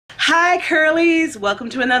Hi curlies, welcome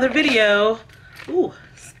to another video. Ooh,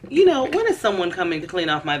 you know, when is someone coming to clean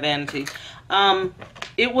off my vanity?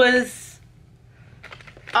 It was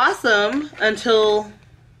awesome until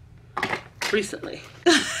recently.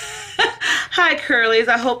 Hi curlies,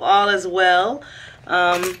 I hope all is well.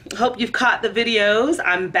 Hope you've caught the videos.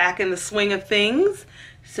 I'm back in the swing of things,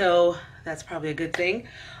 so that's probably a good thing.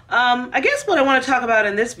 I guess what I want to talk about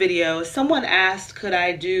in this video is someone asked could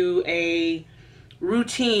I do a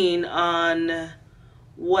routine on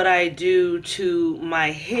what I do to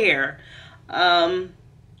my hair. And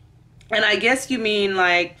I guess you mean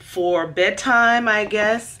like for bedtime, I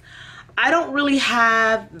guess. I don't really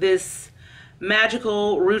have this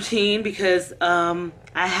magical routine because I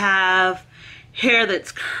have hair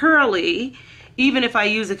that's curly even if I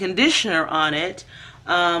use a conditioner on it.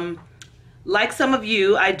 Like some of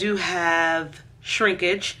you, I do have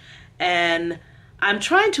shrinkage, and I'm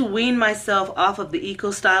trying to wean myself off of the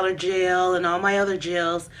Eco Styler gel and all my other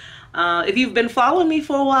gels. If you've been following me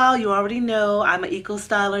for a while, you already know I'm an Eco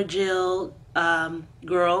Styler gel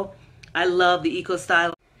girl. I love the Eco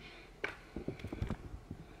Styler.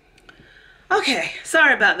 Okay,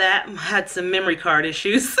 sorry about that. I had some memory card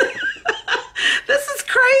issues. This is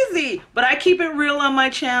crazy, but I keep it real on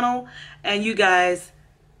my channel, and you guys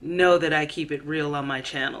know that I keep it real on my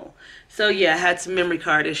channel. So yeah, I had some memory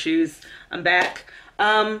card issues. I'm back.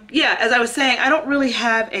 Yeah, as I was saying, I don't really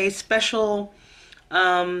have a special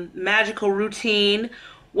magical routine.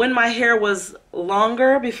 When my hair was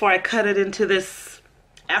longer, before I cut it into this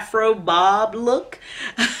Afro bob look,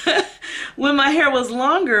 when my hair was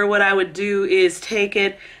longer, what I would do is take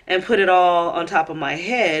it and put it all on top of my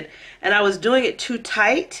head, and I was doing it too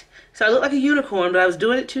tight. So I look like a unicorn, but I was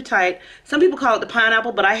doing it too tight. Some people call it the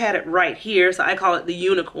pineapple, but I had it right here, so I call it the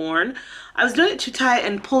unicorn. I was doing it too tight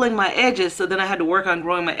and pulling my edges, so then I had to work on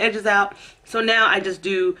growing my edges out. So now I just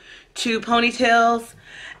do 2 ponytails,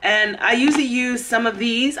 and I usually use some of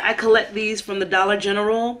these. I collect these from the Dollar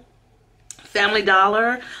General, Family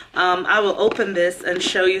Dollar. I will open this and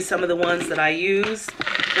show you some of the ones that I use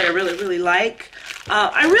that I really like.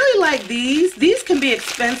 I really like these. These can be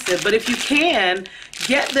expensive, but if you can,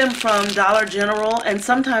 get them from Dollar General and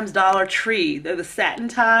sometimes Dollar Tree. They're the satin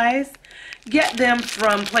ties. Get them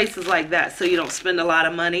from places like that so you don't spend a lot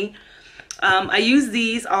of money. I use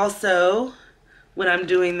these also when I'm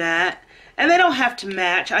doing that. And they don't have to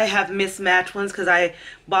match. I have mismatched ones because I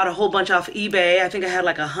bought a whole bunch off eBay. I think I had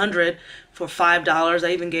like 100 for $5.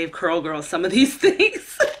 I even gave Curl Girl some of these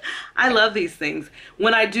things. I love these things.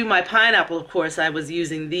 When I do my pineapple, of course, I was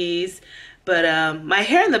using these. But my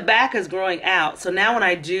hair in the back is growing out. So now when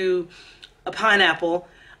I do a pineapple,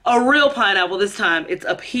 a real pineapple this time, it's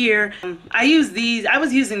up here. I use these. I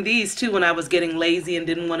was using these too when I was getting lazy and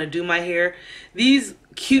didn't want to do my hair. These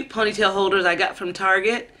cute ponytail holders I got from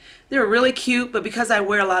Target. They're really cute, but because I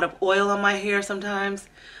wear a lot of oil on my hair sometimes,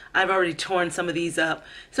 I've already torn some of these up.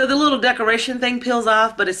 So the little decoration thing peels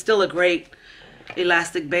off, but it's still a great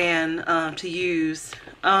elastic band to use.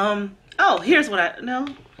 Oh, here's what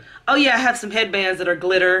oh yeah, I have some headbands that are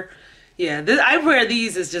glitter. Yeah, I wear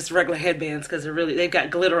these as just regular headbands because they've got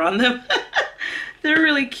glitter on them. They're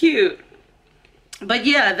really cute. But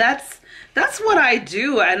yeah, that's what I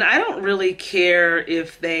do, and I don't really care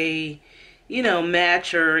if they, you know,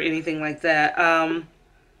 match or anything like that.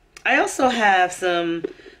 I also have some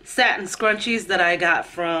satin scrunchies that I got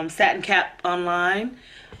from Satin Cap online.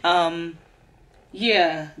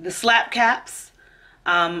 Yeah, the slap caps.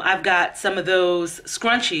 I've got some of those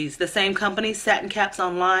scrunchies. The same company, Satin Caps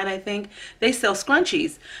Online, I think. They sell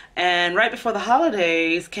scrunchies. And right before the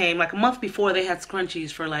holidays came, like a month before, they had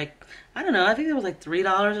scrunchies for like, I don't know, I think it was like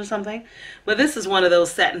 $3 or something. But this is one of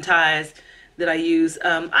those satin ties that I use.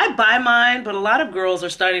 I buy mine, but a lot of girls are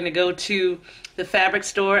starting to go to the fabric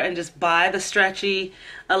store and just buy the stretchy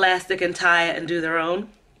elastic and tie it and do their own.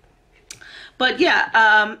 But yeah,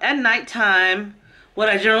 at nighttime, what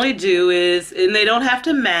I generally do is, and they don't have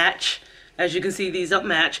to match, as you can see these don't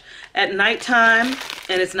match, at nighttime,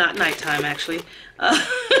 and it's not nighttime actually.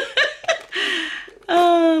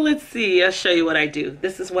 Let's see, I'll show you what I do.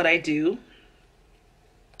 This is what I do.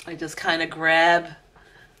 I just kind of grab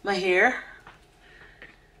my hair,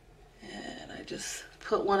 and I just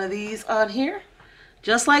put one of these on here,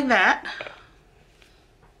 just like that.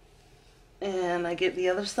 And I get the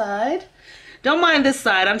other side. Don't mind this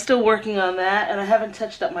side, I'm still working on that, and I haven't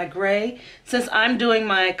touched up my gray. Since I'm doing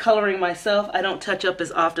my coloring myself, I don't touch up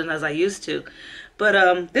as often as I used to.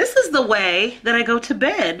 But this is the way that I go to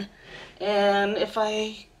bed. And let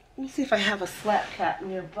me see if I have a slap cap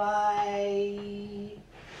nearby.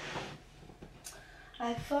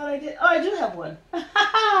 I thought I did. Oh, I do have one.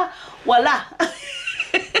 Voila.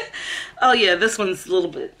 Oh yeah, this one's a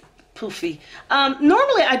little bit poofy.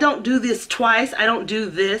 Normally I don't do this twice. I don't do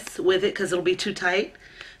this with it because it'll be too tight.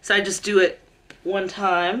 So I just do it one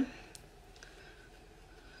time.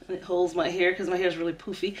 And it holds my hair because my hair is really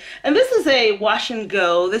poofy. And this is a wash and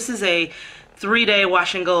go. This is a 3-day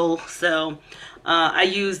wash and go. So I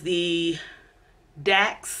use the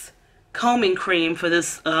Dax combing cream for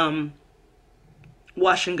this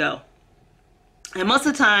wash and go. And most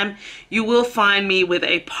of the time you will find me with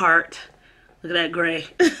a part. Look at that gray.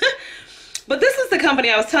 But this is the company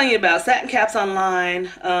I was telling you about, Satin Caps Online.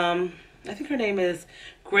 I think her name is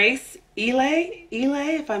Grace Elay,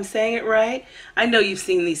 if I'm saying it right. I know you've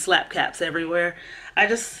seen these slap caps everywhere. I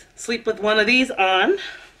just sleep with one of these on,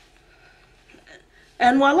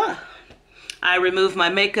 and voila. I remove my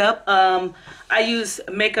makeup. I use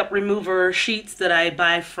makeup remover sheets that I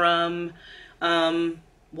buy from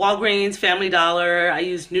Walgreens, Family Dollar. I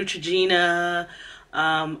use Neutrogena.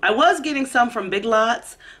 I was getting some from Big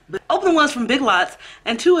Lots, but I opened the ones from Big Lots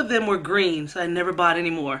and 2 of them were green, so I never bought any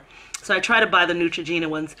more. So I try to buy the Neutrogena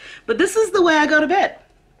ones. But this is the way I go to bed.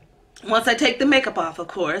 Once I take the makeup off, of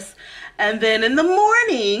course. And then in the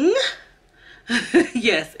morning,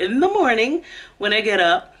 yes, in the morning when I get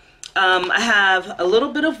up, I have a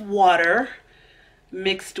little bit of water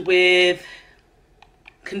mixed with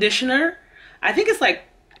conditioner. I think it's like,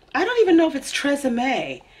 I don't even know if it's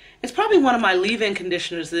Tresemme. It's probably one of my leave-in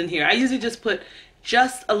conditioners in here. I usually just put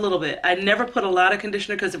just a little bit. I never put a lot of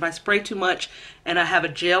conditioner because if I spray too much and I have a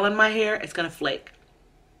gel in my hair, it's going to flake.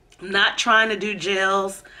 I'm not trying to do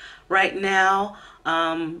gels right now.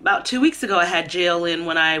 About 2 weeks ago I had gel in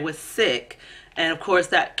when I was sick. And of course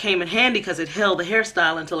that came in handy because it held the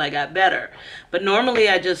hairstyle until I got better. But normally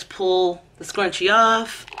I just pull the scrunchie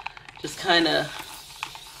off, just kind of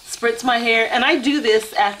spritz my hair. And I do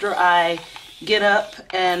this after I get up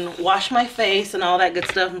and wash my face and all that good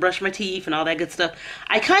stuff and brush my teeth and all that good stuff.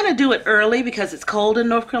 I kind of do it early because it's cold in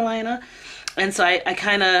North Carolina, and so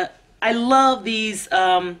I love these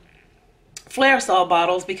Flairosol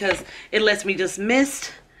bottles because it lets me just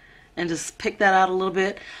mist and just pick that out a little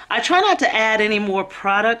bit. I try not to add any more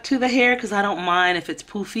product to the hair because I don't mind if it's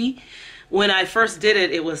poofy. When I first did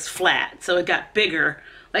it, it was flat, so it got bigger.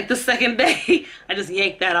 Like the second day, I just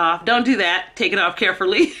yanked that off. Don't do that. Take it off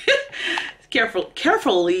carefully.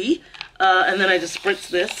 Carefully, and then I just spritz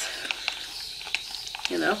this,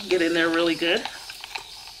 you know, get in there really good.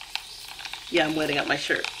 Yeah, I'm wetting up my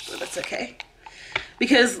shirt, but that's okay.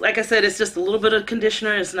 Because, like I said, it's just a little bit of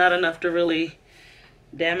conditioner. It's not enough to really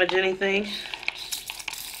damage anything.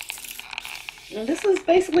 And this is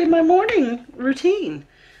basically my morning routine.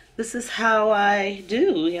 This is how I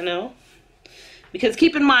do, you know. Because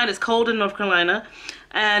keep in mind, it's cold in North Carolina.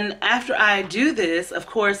 And after I do this, of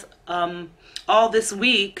course, all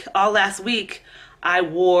last week, I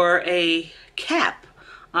wore a cap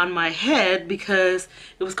on my head because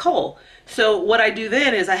it was cold. So what I do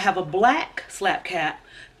then is I have a black slap cap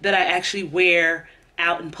that I actually wear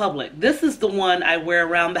out in public. This is the one I wear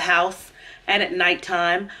around the house and at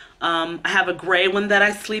nighttime. I have a gray one that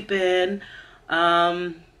I sleep in.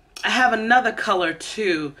 I have another color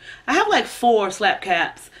too. I have like 4 slap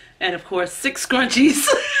caps and of course 6 scrunchies.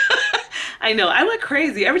 I know, I went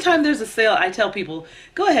crazy. Every time there's a sale, I tell people,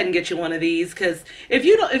 go ahead and get you one of these, because if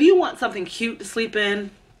you want something cute to sleep in,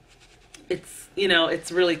 it's, you know,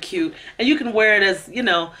 it's really cute. And you can wear it as, you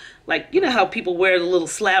know, like, you know how people wear the little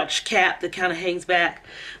slouch cap that kind of hangs back.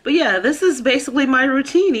 But yeah, this is basically my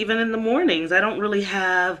routine, even in the mornings. I don't really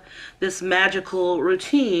have this magical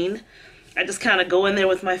routine. I just kind of go in there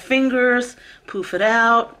with my fingers, poof it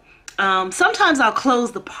out. Sometimes I'll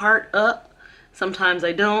close the part up. Sometimes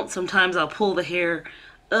I don't. Sometimes I'll pull the hair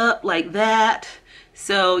up like that.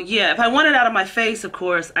 So yeah, if I want it out of my face, of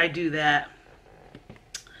course, I do that.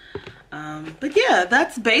 But yeah,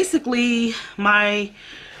 that's basically my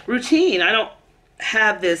routine. I don't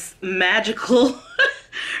have this magical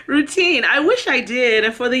routine. I wish I did.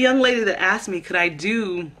 And for the young lady that asked me, could I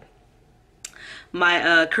do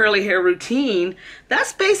my curly hair routine,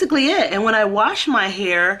 that's basically it. And when I wash my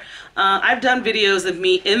hair, I've done videos of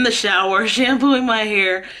me in the shower shampooing my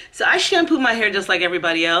hair. So I shampoo my hair just like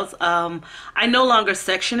everybody else. I no longer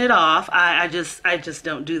section it off. I just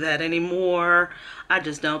don't do that anymore. I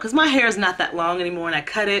just don't, because my hair is not that long anymore and I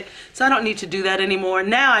cut it, so I don't need to do that anymore.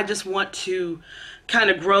 Now I just want to kind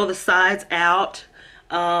of grow the sides out.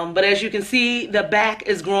 But as you can see, the back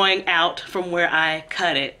is growing out from where I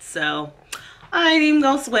cut it. So I ain't even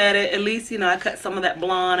gonna sweat it. At least, you know, I cut some of that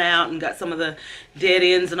blonde out and got some of the dead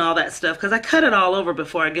ends and all that stuff, because I cut it all over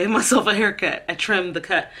before I gave myself a haircut. I trimmed the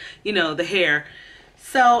cut, you know, the hair.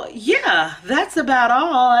 So yeah, that's about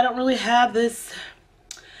all. I don't really have this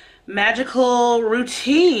magical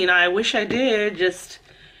routine. I wish I did. Just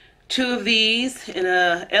two of these in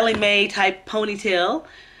a Ellie Mae type ponytail.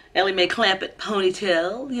 Ellie Mae Clampett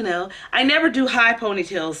ponytail, you know. I never do high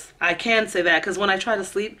ponytails. I can say that because when I try to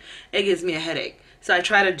sleep, it gives me a headache. So I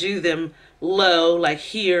try to do them low, like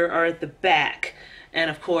here or at the back. And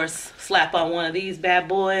of course, slap on one of these bad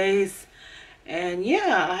boys. And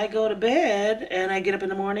yeah, I go to bed and I get up in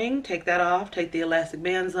the morning, take that off, take the elastic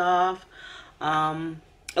bands off. A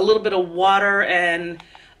little bit of water and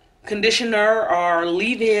conditioner or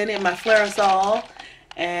leave-in in my Flairosol.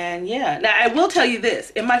 And yeah, now I will tell you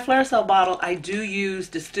this, in my Flairosol bottle I do use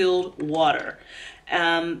distilled water.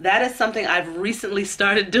 That is something I've recently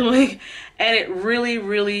started doing, and it really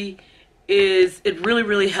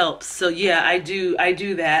helps. So yeah, I do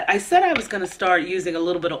that. I said I was going to start using a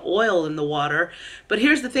little bit of oil in the water, but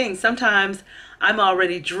here's the thing, sometimes I'm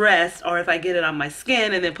already dressed, or if I get it on my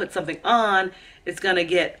skin and then put something on, it's going to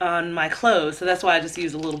get on my clothes. So that's why I just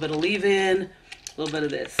use a little bit of leave-in, a little bit of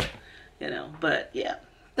this, you know. But yeah,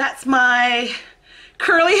 that's my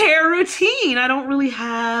curly hair routine. I don't really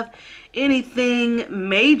have anything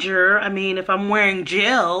major. I mean, if I'm wearing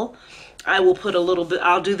gel, I will put a little bit,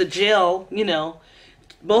 I'll do the gel, you know,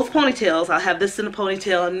 both ponytails. I'll have this in a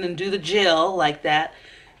ponytail and then do the gel like that.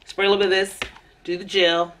 Spray a little bit of this, do the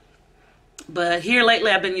gel. But here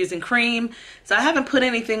lately I've been using cream, so I haven't put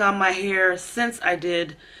anything on my hair since I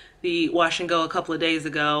did the wash and go a couple of days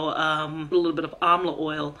ago. A little bit of amla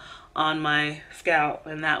oil on my scalp,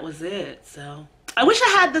 and that was it. So I wish I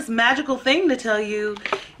had this magical thing to tell you,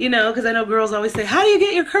 you know, because I know girls always say, how do you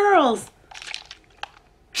get your curls?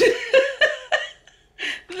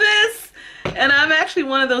 This, and I'm actually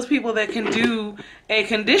one of those people that can do a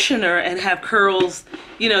conditioner and have curls,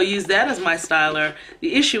 you know, use that as my styler.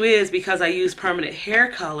 The issue is because I use permanent hair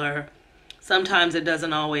color, sometimes it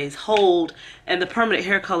doesn't always hold, and the permanent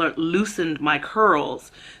hair color loosened my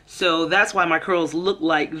curls. So that's why my curls look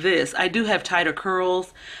like this. I do have tighter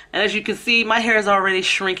curls, and as you can see, my hair is already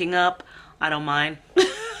shrinking up. I don't mind.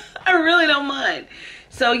 I really don't mind.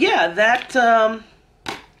 So yeah, that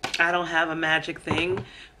I don't have a magic thing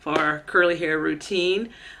for curly hair routine.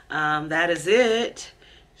 That is it.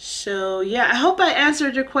 So yeah, I hope I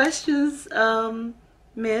answered your questions,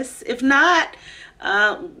 miss. If not,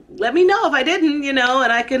 let me know if I didn't, you know,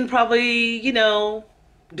 and I can probably, you know,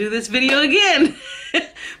 do this video again.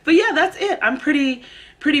 But yeah, that's it. I'm pretty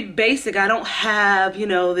basic. I don't have, you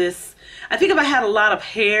know, this. I think if I had a lot of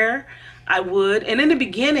hair, I would. And in the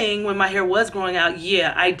beginning, when my hair was growing out,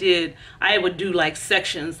 yeah, I would do like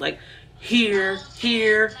sections, like here,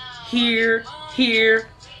 here, here, here.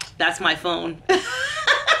 That's my phone.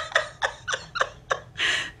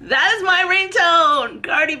 That is my ringtone,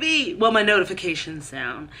 Cardi B. Well, my notification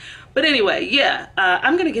sound. But anyway, yeah,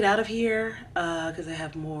 I'm gonna get out of here because I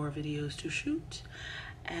have more videos to shoot.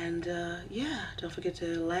 And yeah, don't forget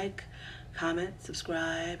to like, comment,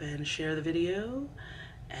 subscribe, and share the video.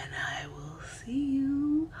 And I will see you